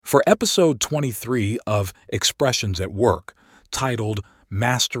For episode 23 of Expressions at Work, titled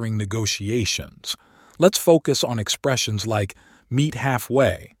Mastering Negotiations, let's focus on expressions like meet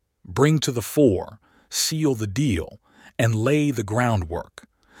halfway, bring to the fore, seal the deal, and lay the groundwork.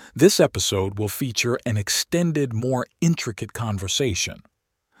 This episode will feature an extended, more intricate conversation.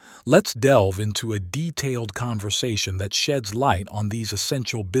 Let's delve into a detailed conversation that sheds light on these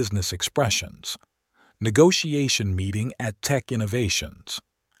essential business expressions. Negotiation meeting at Tech Innovations.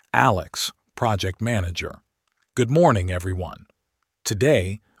 Alex, project manager. Good morning, everyone.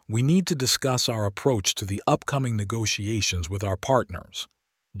 Today, we need to discuss our approach to the upcoming negotiations with our partners.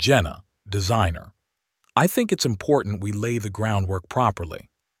 Jenna, designer. I think it's important we lay the groundwork properly.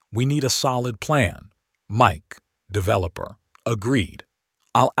 We need a solid plan. Mike, developer. Agreed.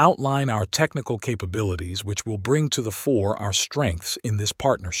 I'll outline our technical capabilities, which will bring to the fore our strengths in this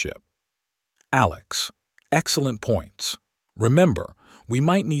partnership. Alex, excellent points. Remember, we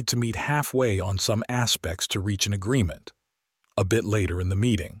might need to meet halfway on some aspects to reach an agreement. A bit later in the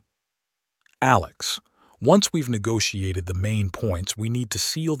meeting. Alex, once we've negotiated the main points, we need to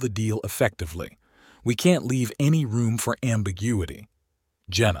seal the deal effectively. We can't leave any room for ambiguity.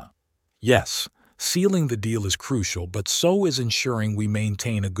 Jenna, yes, sealing the deal is crucial, but so is ensuring we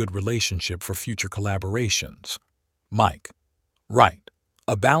maintain a good relationship for future collaborations. Mike, right.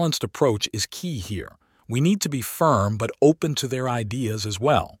 A balanced approach is key here. We need to be firm but open to their ideas as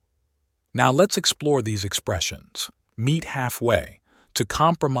well. Now let's explore these expressions. Meet halfway, to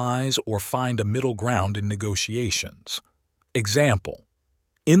compromise or find a middle ground in negotiations. Example,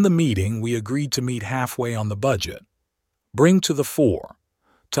 in the meeting we agreed to meet halfway on the budget. Bring to the fore,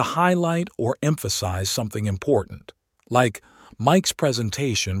 to highlight or emphasize something important, like Mike's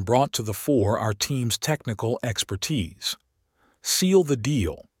presentation brought to the fore our team's technical expertise. Seal the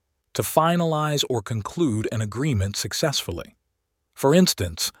deal, to finalize or conclude an agreement successfully. For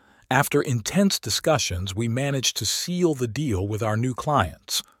instance, after intense discussions, we managed to seal the deal with our new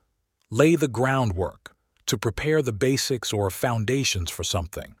clients. Lay the groundwork, to prepare the basics or foundations for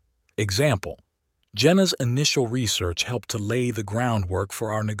something. Example, Jenna's initial research helped to lay the groundwork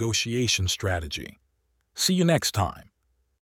for our negotiation strategy. See you next time.